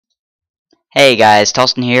Hey guys,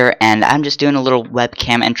 Talstin here, and I'm just doing a little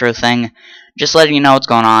webcam intro thing, just letting you know what's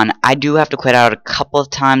going on. I do have to quit out a couple of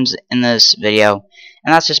times in this video,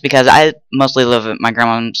 and that's just because I mostly live at my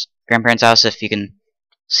grandparents' house. If you can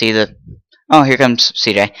see the, oh, here comes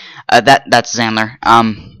CJ. That's Xandler.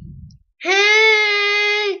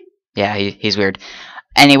 Hey! Yeah, he's weird.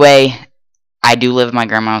 Anyway, I do live at my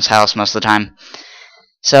grandma's house most of the time,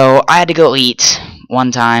 so I had to go eat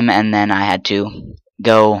one time, and then I had to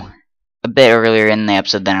go a bit earlier in the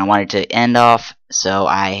episode than I wanted to end off, so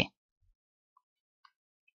I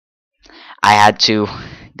had to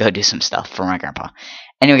go do some stuff for my grandpa.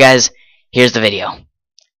 Anyway, guys, here's the video.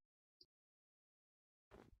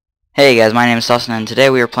 Hey guys, my name is Talstin, and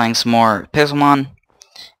today we are playing some more Pixelmon,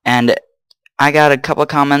 and I got a couple of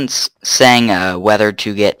comments saying whether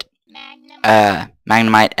to get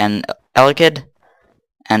Magnemite and Elekid,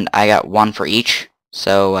 and I got one for each,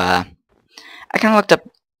 so I kind of looked up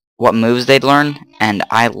what moves they'd learn, and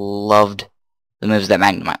I loved the moves that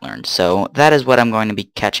Magnemite learned, so that is what I'm going to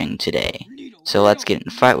be catching today. So let's get in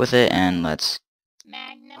a fight with it, and let's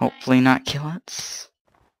hopefully not kill it.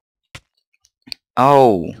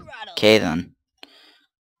 Oh, okay then.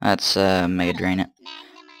 Let's Mega Drain it.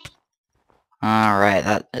 Alright,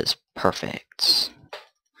 that is perfect.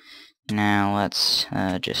 Now let's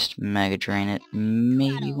just Mega Drain it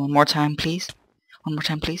maybe one more time, please. One more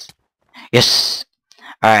time, please. Yes!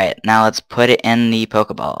 Alright, now let's put it in the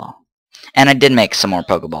Pokeball. And I did make some more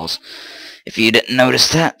Pokeballs, if you didn't notice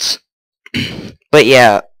that. But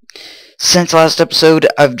yeah, since last episode,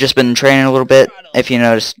 I've just been training a little bit. If you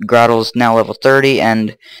noticed, Grottle's now level 30,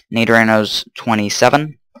 and Nidorino's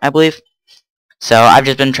 27, I believe. So I've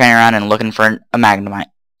just been training around and looking for a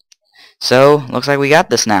Magnemite. So, looks like we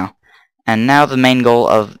got this now. And now the main goal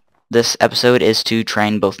of this episode is to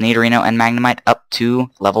train both Nidorino and Magnemite up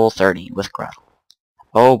to level 30 with Grottle.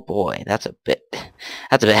 Oh boy, that's a bit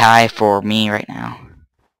high for me right now.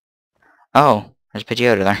 Oh, there's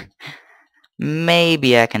Pidgeotto there.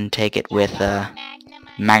 Maybe I can take it with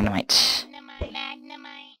Magnemite.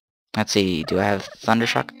 Let's see, do I have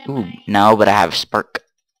Thundershock? Ooh, no, but I have Spark.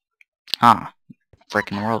 Ah,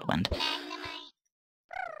 freaking Whirlwind.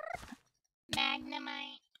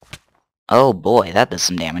 Oh boy, that does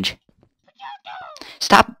some damage.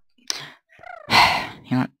 Stop!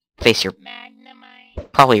 You know what? Face your...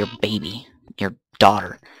 probably your baby. Your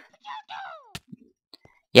daughter.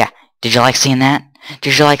 Yeah, did you like seeing that?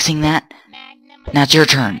 Did you like seeing that? Now it's your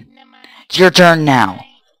turn. It's your turn now.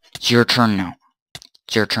 It's your turn now.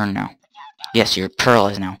 It's your turn now. Yes, you're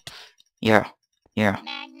paralyzed now. You're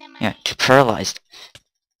paralyzed.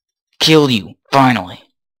 Kill you, finally.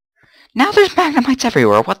 Now there's Magnemites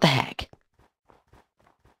everywhere, what the heck?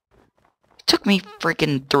 It took me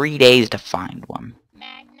freaking 3 days to find one.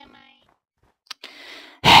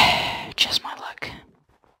 Just my luck.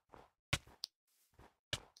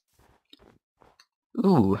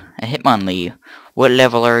 Ooh, a Hitmonlee. What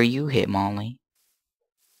level are you, Hitmonlee?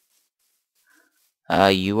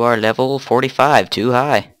 You are level 45. Too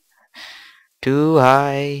high. Too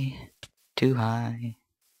high. Too high.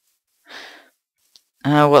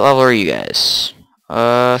 What level are you guys?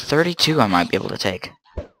 32 I might be able to take.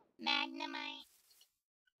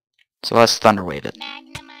 So let's Thunder Wave it.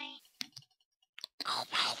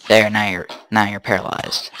 There, now you're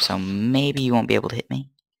paralyzed. So maybe you won't be able to hit me.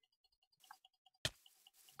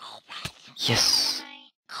 Yes.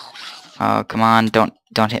 Oh, come on, don't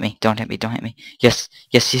hit me. Don't hit me. Don't hit me. Yes.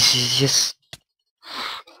 Yes, yes, yes, yes.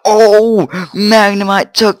 Oh,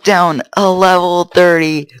 Magnemite took down a level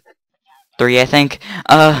 33, I think.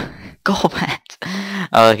 Golbat.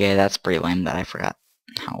 Okay, that's pretty lame that I forgot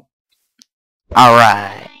how.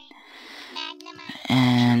 Alright.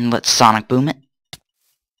 And let's Sonic Boom it.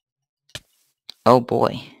 Oh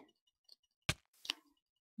boy.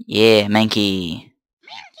 Yeah, Mankey.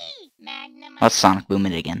 Let's Sonic Boom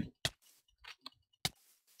it again.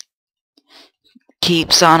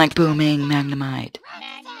 Keep Sonic Booming, Magnemite.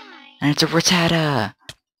 And it's a Rattata.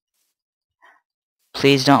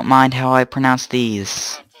 Please don't mind how I pronounce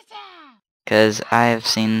these, because I've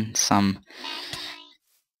seen some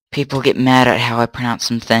people get mad at how I pronounce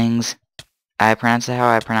some things. I pronounce it how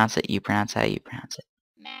I pronounce it, you pronounce it how you pronounce it.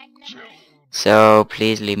 So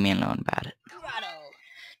please leave me alone about it.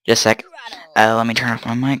 Just a sec. Let me turn off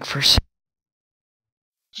my mic first.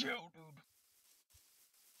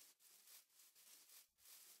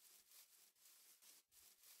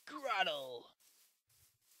 Grottle.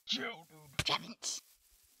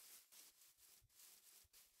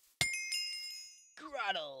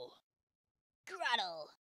 Grottle.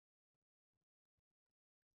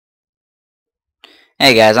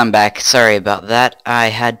 Hey guys, I'm back. Sorry about that. I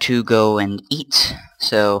had to go and eat,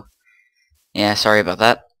 so yeah, sorry about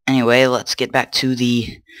that. Anyway, let's get back to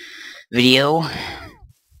the video.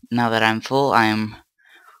 Now that I'm full, I'm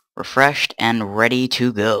refreshed and ready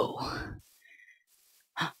to go.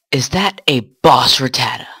 Is that a boss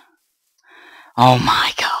Rattata? Oh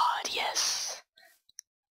my god, yes.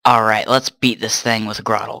 Alright, let's beat this thing with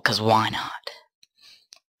Grottle, cause why not?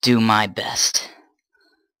 Do my best.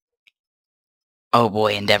 Oh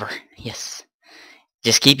boy, Endeavor. Yes.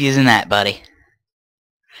 Just keep using that, buddy.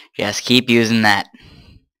 Just keep using that.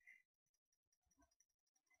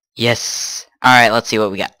 Yes. Alright, let's see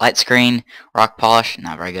what we got. Light screen, rock polish,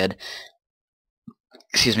 not very good.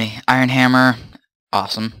 Excuse me. Iron hammer,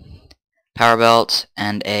 awesome. Power belt,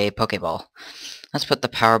 and a Pokeball. Let's put the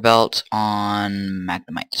power belt on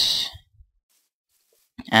Magnemite.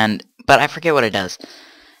 But I forget what it does.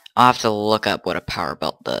 I'll have to look up what a power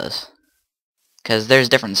belt does. Because there's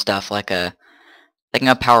different stuff, like a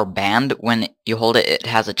power band. When you hold it, it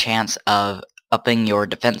has a chance of upping your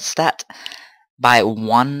defense stat by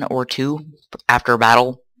 1 or 2 after a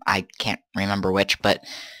battle. I can't remember which, but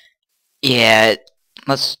yeah,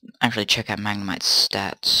 let's actually check out Magnemite's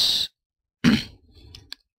stats.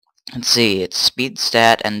 Let's see, its speed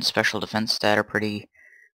stat and special defense stat are pretty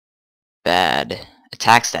bad.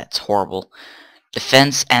 Attack stat's horrible.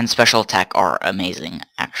 Defense and special attack are amazing,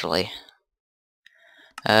 actually.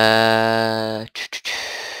 Yeah,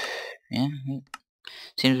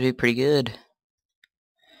 seems to be pretty good.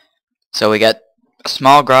 So we got a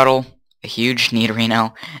small Grottle, a huge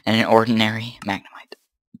Nidorino, and an ordinary Magnemite.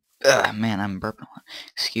 Ugh, man, I'm burping a lot.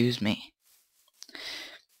 Excuse me.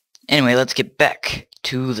 Anyway, let's get back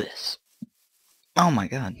to this. Oh my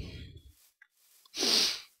god.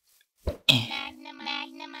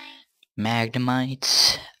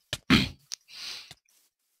 Magnemite.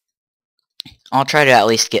 I'll try to at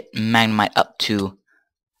least get Magnemite up to...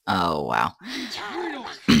 Oh, wow.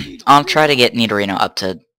 I'll try to get Nidorino up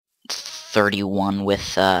to 31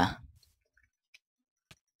 with, crap.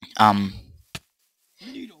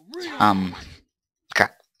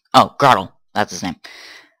 Oh, Grottle. That's his name.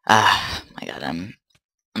 My god, I'm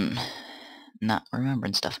not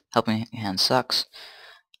remembering stuff. Helping Hand sucks.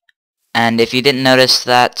 And if you didn't notice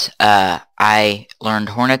that, I learned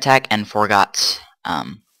Horn Attack and forgot,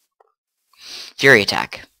 Fury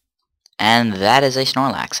Attack. And that is a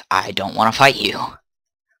Snorlax. I don't want to fight you.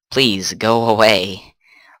 Please, go away.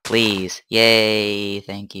 Please. Yay,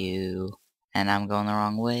 thank you. And I'm going the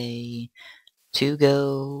wrong way to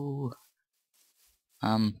go.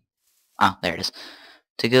 Oh, there it is.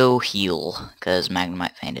 To go heal, because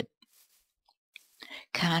Magnemite fainted.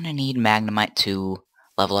 Kinda need Magnemite to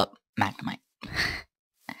level up Magnemite.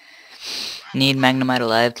 Need Magnemite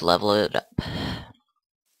alive to level it up.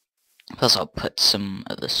 Plus I'll put some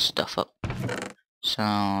of this stuff up.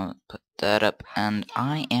 So, put that up, and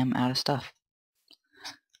I am out of stuff.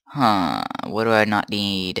 Huh, what do I not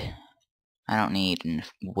need? I don't need a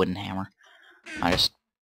wooden hammer. I just...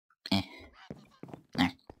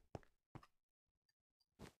 There.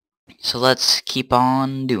 So let's keep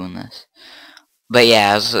on doing this. But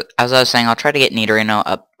yeah, as I was saying, I'll try to get Nidorino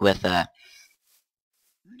up with,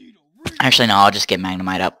 Actually, no, I'll just get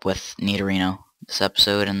Magnemite up with Nidorino this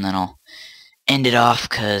episode, and then I'll end it off,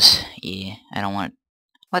 because, yeah, I don't want...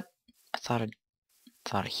 What? I thought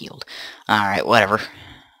I healed. Alright, whatever.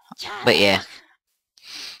 But yeah.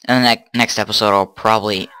 In the next episode, I'll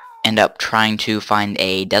probably end up trying to find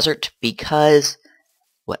a desert, because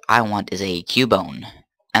what I want is a Cubone.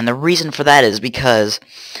 And the reason for that is because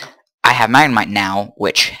I have Magnemite now,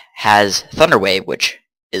 which has Thunder Wave, which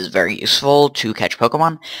is very useful to catch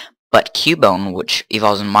Pokemon, but Cubone, which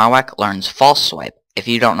evolves in Marowak, learns False Swipe. If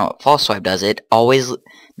you don't know what False Swipe does, it always,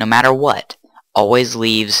 no matter what, always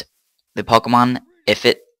leaves the Pokemon, if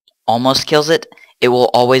it almost kills it, it will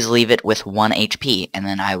always leave it with 1 HP, and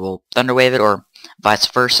then I will Thunder Wave it, or vice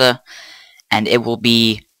versa, and it will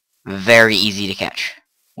be very easy to catch,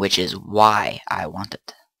 which is why I want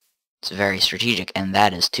it. It's very strategic, and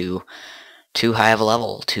that is too high of a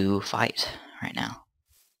level to fight right now.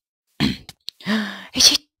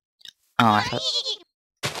 Oh, I thought...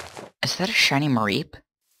 Is that a shiny Mareep?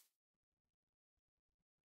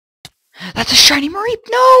 That's a shiny Mareep!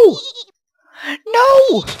 No!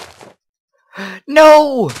 No!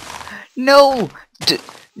 No! No!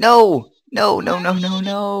 No! No, no, no, no,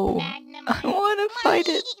 no! I wanna fight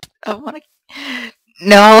it! I wanna...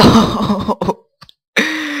 No!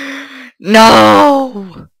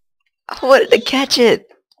 No! I wanted to catch it!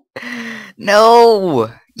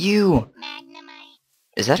 No! You!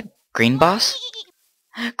 Is that a green boss?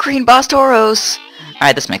 Green boss Tauros!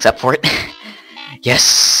 Alright, this makes up for it.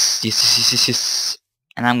 Yes! Yes.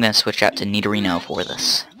 And I'm gonna switch out to Nidorino for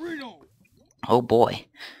this. Oh boy.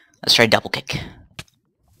 Let's try double kick.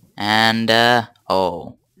 And,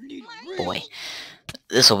 oh boy.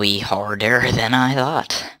 This'll be harder than I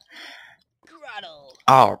thought.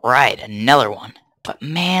 Alright, another one. But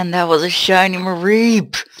man, that was a shiny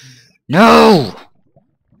Mareep! No!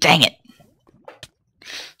 Dang it!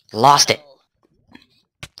 Lost it!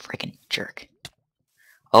 Freaking jerk.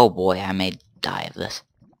 Oh boy, I may die of this.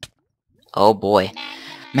 Oh boy.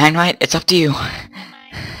 Magnemite, it's up to you.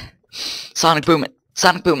 Sonic Boom it.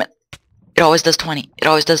 Sonic Boom it. It always does 20. It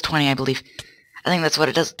always does 20, I believe. I think that's what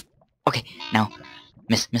it does. Okay, now.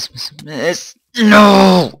 Miss.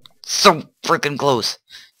 No! So freaking close.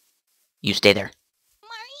 You stay there.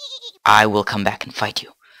 I will come back and fight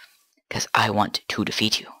you. Because I want to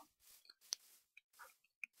defeat you.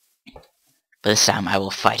 But this time I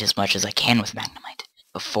will fight as much as I can with Magnemite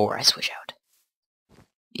before I switch out.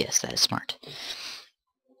 Yes, that is smart.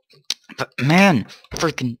 But man,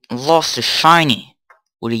 freaking lost to Shiny.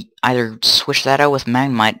 Would he either switch that out with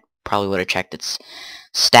Magnemite? Probably would have checked its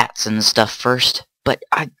stats and stuff first. But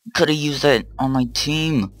I could have used that on my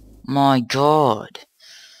team. My god.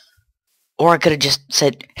 Or I could have just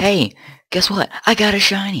said, hey, guess what? I got a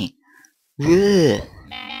Shiny. Ugh.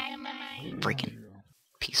 Freaking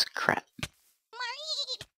piece of crap.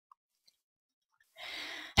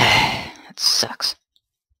 That sucks.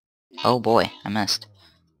 Oh boy, I missed.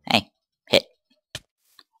 Hey, hit.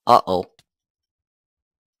 Uh-oh.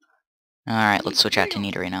 Alright, let's switch out to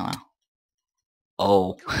Nidorino now.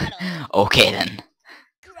 Oh. Okay then.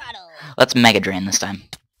 Let's Mega Drain this time.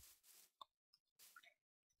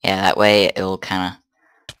 Yeah, that way it'll kinda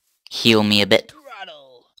heal me a bit.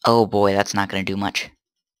 Oh boy, that's not gonna do much.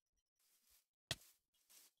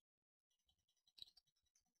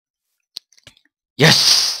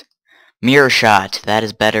 Yes! Mirror Shot. That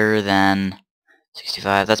is better than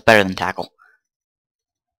 65. That's better than Tackle.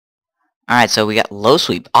 Alright, so we got Low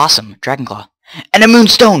Sweep. Awesome. Dragon Claw. And a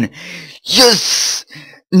Moonstone! Yes!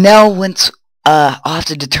 Now once I'll have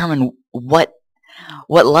to determine what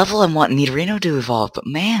level I want Nidorino to evolve, but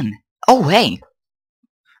man. Oh hey!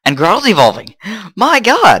 And Groudle's evolving! My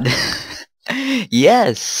god!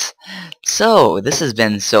 Yes! So, this has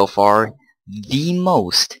been so far the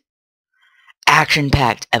most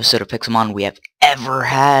action-packed episode of Pixelmon we have ever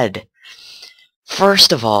had.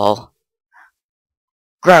 First of all,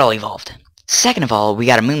 Groudle evolved. Second of all, we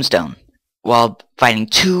got a Moonstone while fighting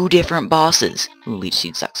 2 different bosses. Ooh, Leech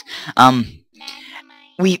Seed sucks.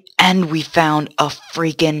 We found a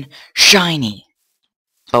freaking Shiny.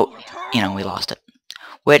 But, you know, we lost it.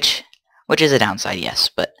 Which is a downside, yes,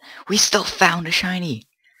 but we still found a Shiny.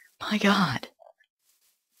 My god.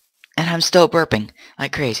 And I'm still burping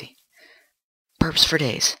like crazy. Burps for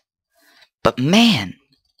days. But man.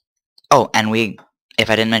 Oh, and if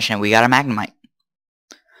I didn't mention it, we got a Magnemite.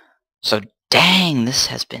 So dang, this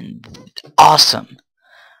has been awesome.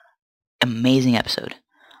 Amazing episode.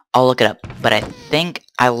 I'll look it up, but I think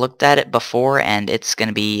I looked at it before and it's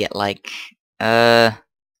gonna be like gonna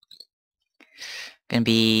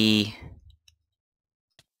be,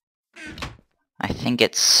 I think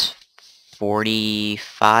it's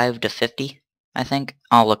 45 to 50, I think.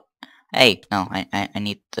 I'll look. Hey, no, I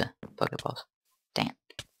need the Pokeballs. Dang it.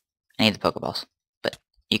 I need the Pokeballs. But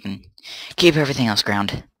you can keep everything else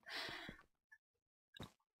ground.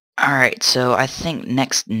 Alright, so I think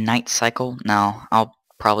next night cycle, no, I'll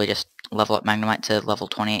probably just level up Magnemite to level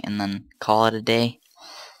 28 and then call it a day.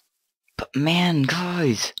 But man,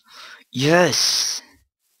 guys, yes!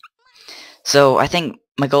 So I think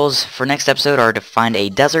my goals for next episode are to find a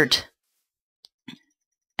desert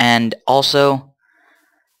and also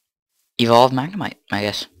evolve Magnemite, I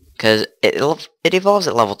guess. Because it evolves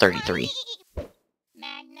at level 33.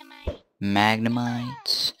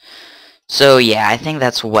 Magnemites. So yeah, I think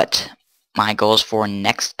that's what my goals for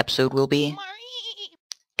next episode will be.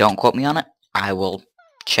 Don't quote me on it. I will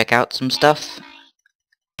check out some stuff.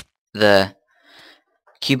 The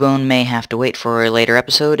Cubone may have to wait for a later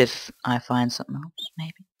episode if I find something else,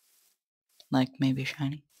 maybe. Like maybe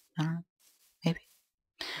Shiny. I don't know. Maybe.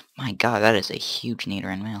 My god, that is a huge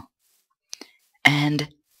Nidoran male. And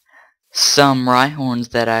some Rhyhorns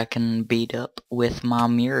that I can beat up with my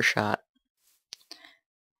Mirror Shot.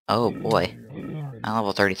 Oh boy. My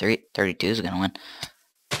level 32 is gonna win.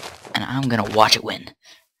 And I'm gonna watch it win.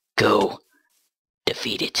 Go.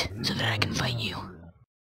 Defeat it so that I can fight you.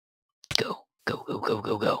 Go.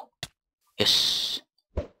 Go. Yes.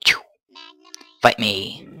 Fight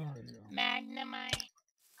me.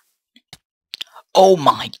 Oh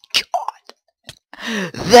my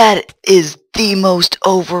god. That is the most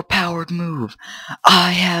overpowered move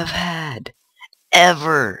I have had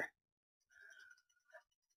ever.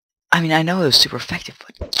 I mean, I know it was super effective,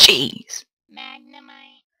 but jeez.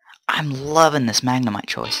 Magnemite. I'm loving this Magnemite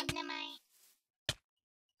choice. Magnemite.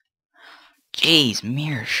 Jeez,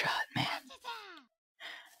 mirror shot, man.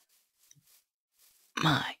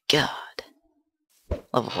 My god.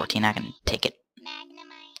 Level 14, I can take it.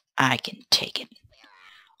 Magnemite. I can take it.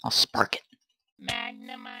 I'll spark it.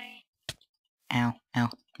 Magnemite. Ow, ow.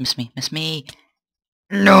 Miss me, miss me.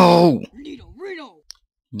 No!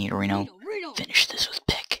 Nidorino. Finish this with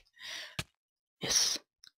pick. Yes.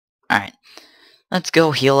 Alright. Let's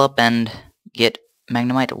go heal up and get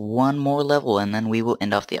Magnemite one more level, and then we will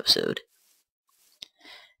end off the episode.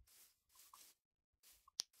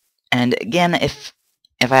 And again, if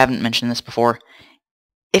I haven't mentioned this before,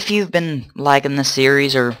 if you've been liking this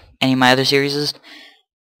series or any of my other series,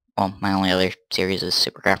 well, my only other series is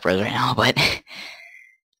Supercraft Bros right now, but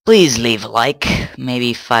please leave a like,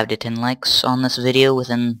 maybe 5 to 10 likes on this video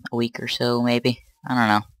within a week or so, maybe. I don't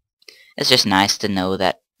know. It's just nice to know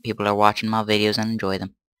that people are watching my videos and enjoy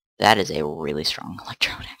them. That is a really strong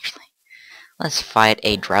electrode, actually. Let's fight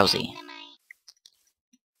a Drowsy.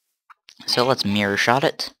 So let's mirror shot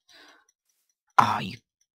it. Oh, you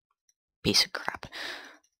piece of crap.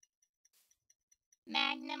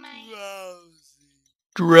 Magnemite.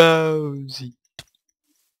 Drowsy.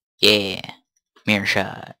 Yeah. Mirror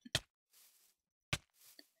shot.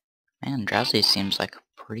 Man, Drowsy seems like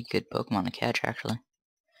a pretty good Pokemon to catch, actually.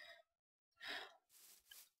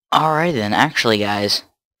 Alright then, actually guys,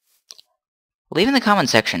 leave in the comment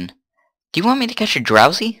section, do you want me to catch a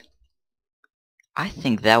Drowsy? I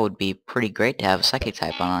think that would be pretty great to have a Psychic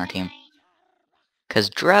type on our team. Because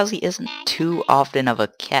Drowsy isn't too often of a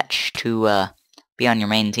catch to be on your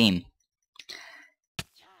main team.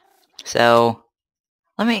 So,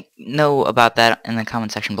 let me know about that in the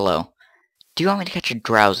comment section below. Do you want me to catch a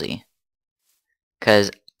Drowsy?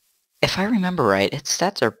 Because if I remember right, its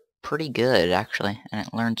stats are pretty good, actually, and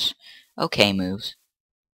it learns okay moves.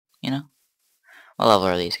 You know? What level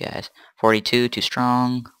are these guys? 42, too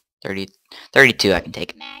strong. 32, I can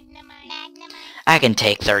take. I can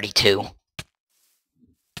take 32.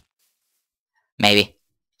 Maybe.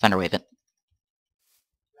 Thunderwave it.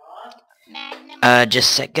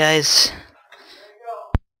 Just a sec, guys.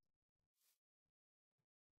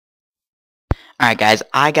 Alright, guys,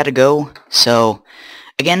 I gotta go. So,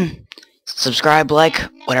 again, subscribe, like,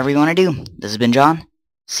 whatever you want to do. This has been John.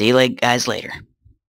 See you guys later.